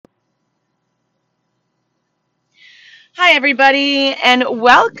Hi, everybody, and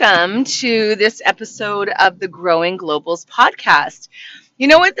welcome to this episode of the Growing Globals podcast. You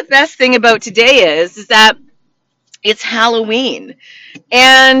know what the best thing about today is that it's Halloween.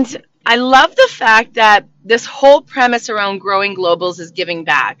 And I love the fact that this whole premise around Growing Globals is giving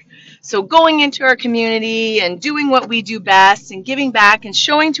back. So going into our community and doing what we do best and giving back and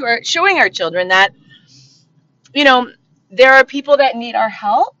showing our children that, you know, there are people that need our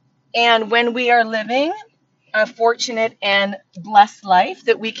help. And when we are living a fortunate and blessed life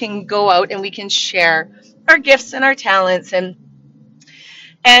that we can go out and we can share our gifts and our talents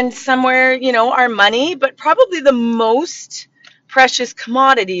and somewhere, our money, but probably the most precious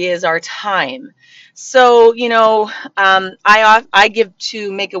commodity is our time. So, I give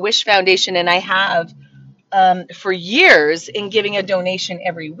to Make a Wish Foundation, and I have for years in giving a donation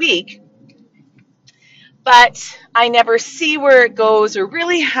every week, but I never see where it goes or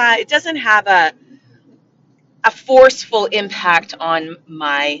really it doesn't have a forceful impact on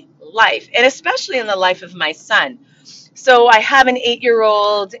my life, and especially in the life of my son. So I have an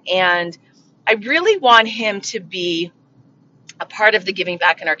 8-year-old, and I really want him to be a part of the giving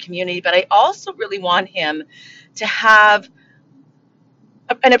back in our community, but I also really want him to have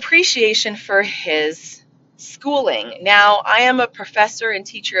an appreciation for his schooling. Now, I am a professor and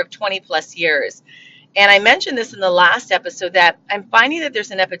teacher of 20 plus years. And I mentioned this in the last episode that I'm finding that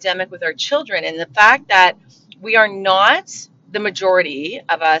there's an epidemic with our children, and the fact that we are not, the majority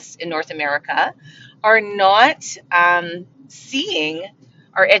of us in North America, are not seeing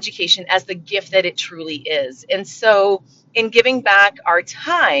our education as the gift that it truly is. And so, in giving back our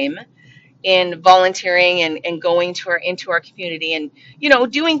time, in volunteering and going into our community and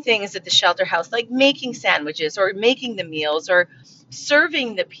doing things at the shelter house like making sandwiches or making the meals or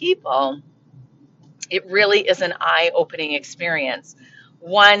serving the people, it really is an eye-opening experience.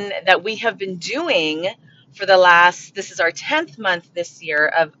 One that we have been doing for this is our 10th month this year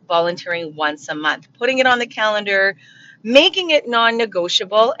of volunteering once a month, putting it on the calendar, making it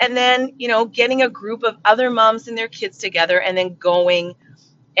non-negotiable, and then, getting a group of other moms and their kids together and then going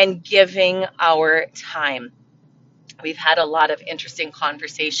and giving our time. We've had a lot of interesting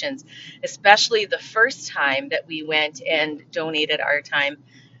conversations, especially the first time that we went and donated our time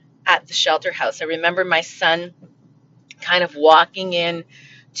at the shelter house. I remember my son kind of walking in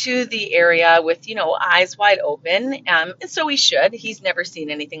to the area with, eyes wide open. And so he should. He's never seen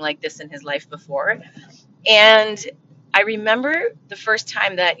anything like this in his life before. And I remember the first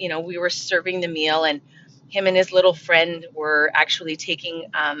time that, we were serving the meal, and him and his little friend were actually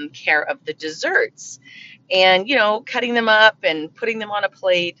taking care of the desserts and, cutting them up and putting them on a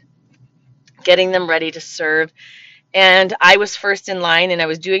plate, getting them ready to serve. And I was first in line, and I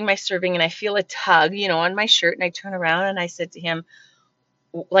was doing my serving, and I feel a tug, on my shirt, and I turn around and I said to him,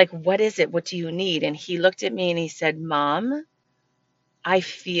 like, what is it? What do you need? And he looked at me and he said, Mom, I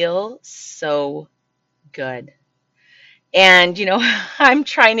feel so good. And, I'm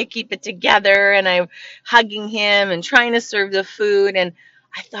trying to keep it together, and I'm hugging him and trying to serve the food. And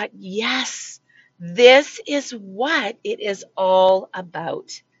I thought, yes, this is what it is all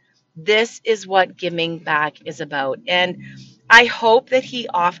about. This is what giving back is about. And I hope that he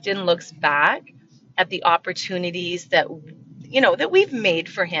often looks back at the opportunities that we've made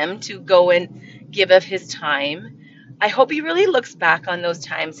for him to go and give of his time. I hope he really looks back on those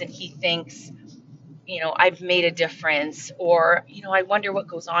times and he thinks, I've made a difference, or, I wonder what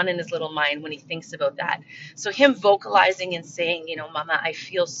goes on in his little mind when he thinks about that. So him vocalizing and saying, Mama, I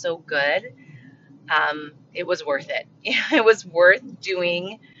feel so good. It was worth it. It was worth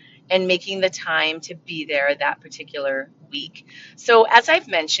doing and making the time to be there that particular week. So as I've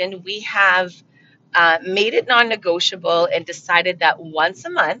mentioned, we have made it non-negotiable and decided that once a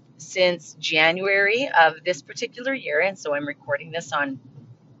month since January of this particular year, and so I'm recording this on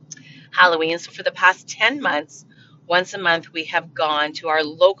Halloween. So for the past 10 months, once a month, we have gone to our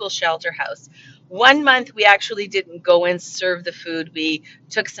local shelter house. One month, we actually didn't go and serve the food. We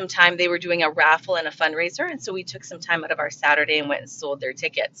took some time. They were doing a raffle and a fundraiser, and so we took some time out of our Saturday and went and sold their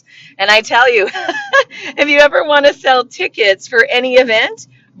tickets. And I tell you, if you ever want to sell tickets for any event,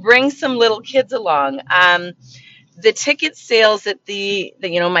 bring some little kids along. The ticket sales that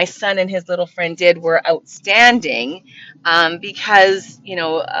my son and his little friend did were outstanding, because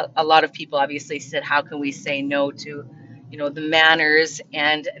a lot of people obviously said, how can we say no to the manners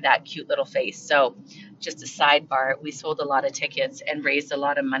and that cute little face? So just a sidebar, we sold a lot of tickets and raised a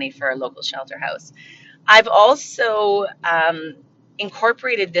lot of money for our local shelter house. I've also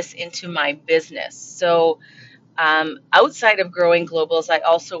incorporated this into my business. So outside of Growing Globals, I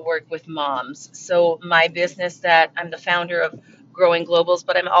also work with moms. So my business that I'm the founder of, Growing Globals,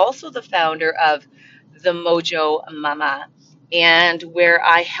 but I'm also the founder of the Mojo Mama, and where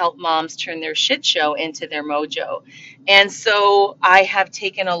I help moms turn their shit show into their mojo. And so I have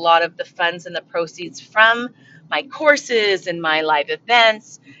taken a lot of the funds and the proceeds from my courses and my live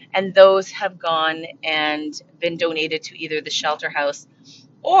events, and those have gone and been donated to either the shelter house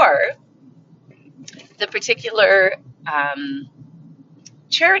or the particular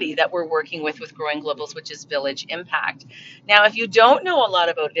charity that we're working with Growing Globals, which is Village Impact. Now, if you don't know a lot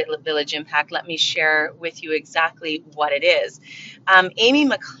about Village Impact, let me share with you exactly what it is. Amy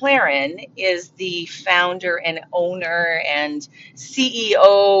McLaren is the founder and owner and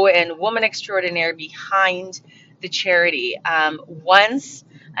CEO and woman extraordinaire behind the charity. Once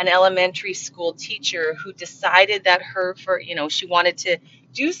an elementary school teacher who decided that she wanted to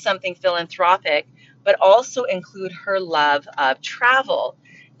do something philanthropic, but also include her love of travel.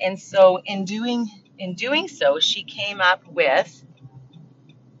 And so in doing so, she came up with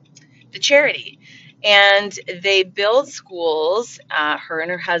the charity. And they build schools. Her and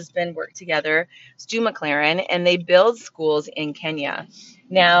her husband work together, Stu McLaren, and they build schools in Kenya.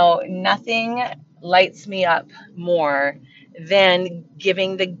 Now, nothing lights me up more than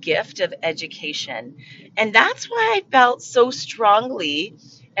giving the gift of education. And that's why I felt so strongly,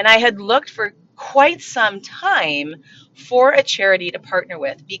 and I had looked for quite some time for a charity to partner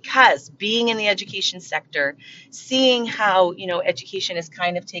with, because being in the education sector, seeing how education is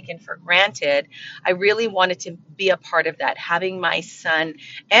kind of taken for granted, I really wanted to be a part of that, having my son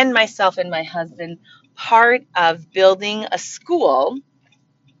and myself and my husband part of building a school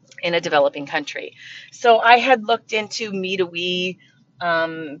in a developing country. So I had looked into Me2We,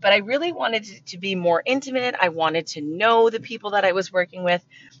 but I really wanted it to be more intimate. I wanted to know the people that I was working with,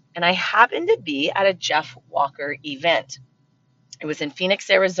 and I happened to be at a Jeff Walker event. It was in Phoenix,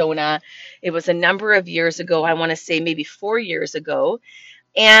 Arizona. It was a number of years ago. I want to say maybe 4 years ago.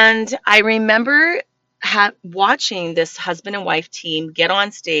 And I remember watching this husband and wife team get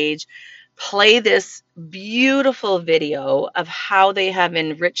on stage, play this beautiful video of how they have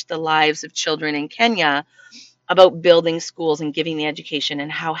enriched the lives of children in Kenya about building schools and giving the education,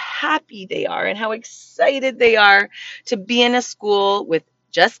 and how happy they are and how excited they are to be in a school with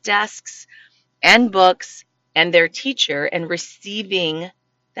just desks and books and their teacher and receiving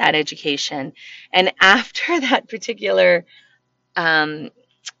that education. And after that particular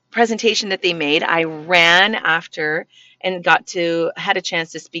presentation that they made, I ran after and had a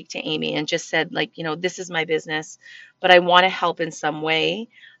chance to speak to Amy and just said, like, this is my business, but I want to help in some way.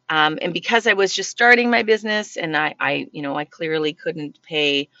 And because I was just starting my business, and I clearly couldn't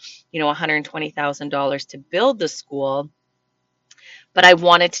pay, $120,000 to build the school, but I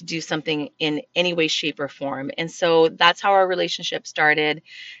wanted to do something in any way, shape, or form. And so that's how our relationship started.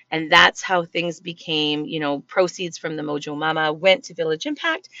 And that's how things became, proceeds from the Mojo Mama went to Village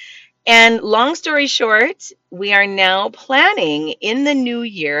Impact. And long story short, we are now planning in the new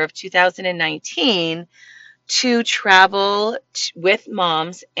year of 2019 to travel with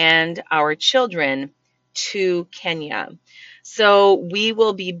moms and our children to Kenya. So we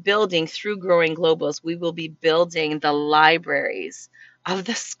will be building, through Growing Globals, we will be building the libraries of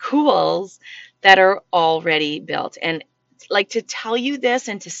the schools that are already built. And like, to tell you this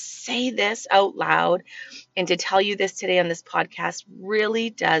and to say this out loud and to tell you this today on this podcast really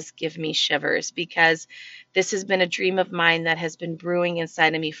does give me shivers, because this has been a dream of mine that has been brewing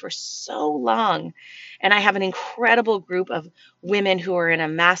inside of me for so long. And I have an incredible group of women who are in a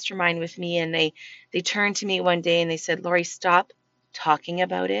mastermind with me, and they turned to me one day and they said, Lori, stop talking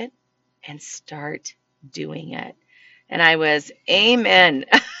about it and start doing it. And I was, amen.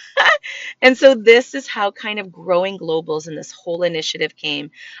 And so this is how kind of Growing Globals and this whole initiative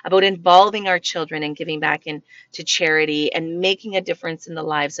came about, involving our children and giving back into charity and making a difference in the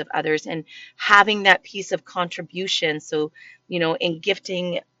lives of others and having that piece of contribution. So, in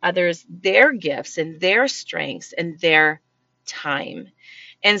gifting others their gifts and their strengths and their time.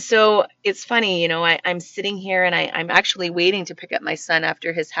 And so it's funny, I'm sitting here and I'm actually waiting to pick up my son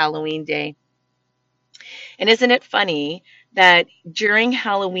after his Halloween day. And isn't it funny that during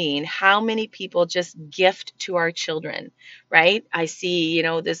Halloween, how many people just gift to our children, right? I see,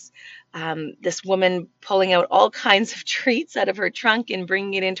 this woman pulling out all kinds of treats out of her trunk and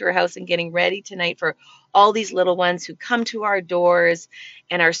bringing it into her house and getting ready tonight for all these little ones who come to our doors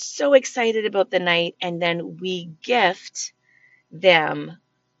and are so excited about the night. And then we gift them,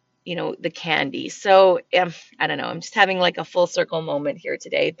 the candy. So I don't know, I'm just having like a full circle moment here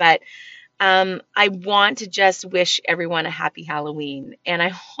today, but I want to just wish everyone a happy Halloween. And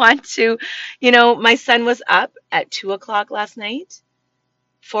I want to, my son was up at 2 o'clock last night,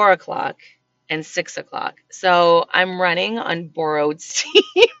 4 o'clock, and 6 o'clock. So I'm running on borrowed steam.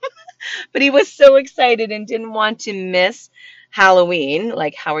 But he was so excited and didn't want to miss Halloween.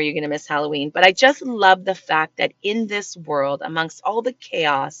 Like, how are you going to miss Halloween? But I just love the fact that in this world, amongst all the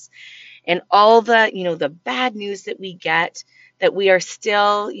chaos and all the, the bad news that we get, that we are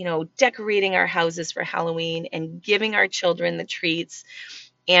still, decorating our houses for Halloween and giving our children the treats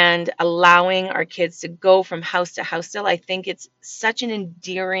and allowing our kids to go from house to house still. I think it's such an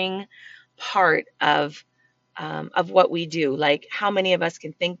endearing part of what we do. Like, how many of us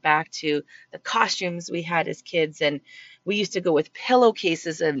can think back to the costumes we had as kids? And we used to go with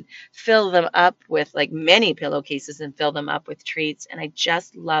pillowcases and fill them up with, like, many pillowcases and fill them up with treats. And I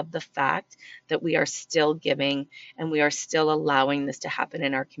just love the fact that we are still giving and we are still allowing this to happen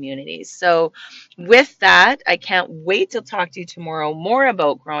in our communities. So, with that, I can't wait to talk to you tomorrow more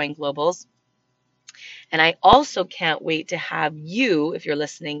about growing globals. And I also can't wait to have you, if you're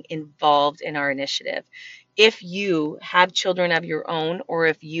listening, involved in our initiative. If you have children of your own, or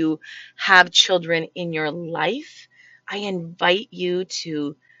if you have children in your life, I invite you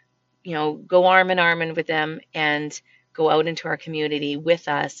to, go arm in arm with them and go out into our community with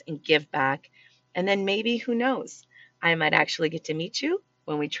us and give back. And then maybe, who knows, I might actually get to meet you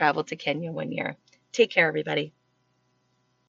when we travel to Kenya one year. Take care, everybody.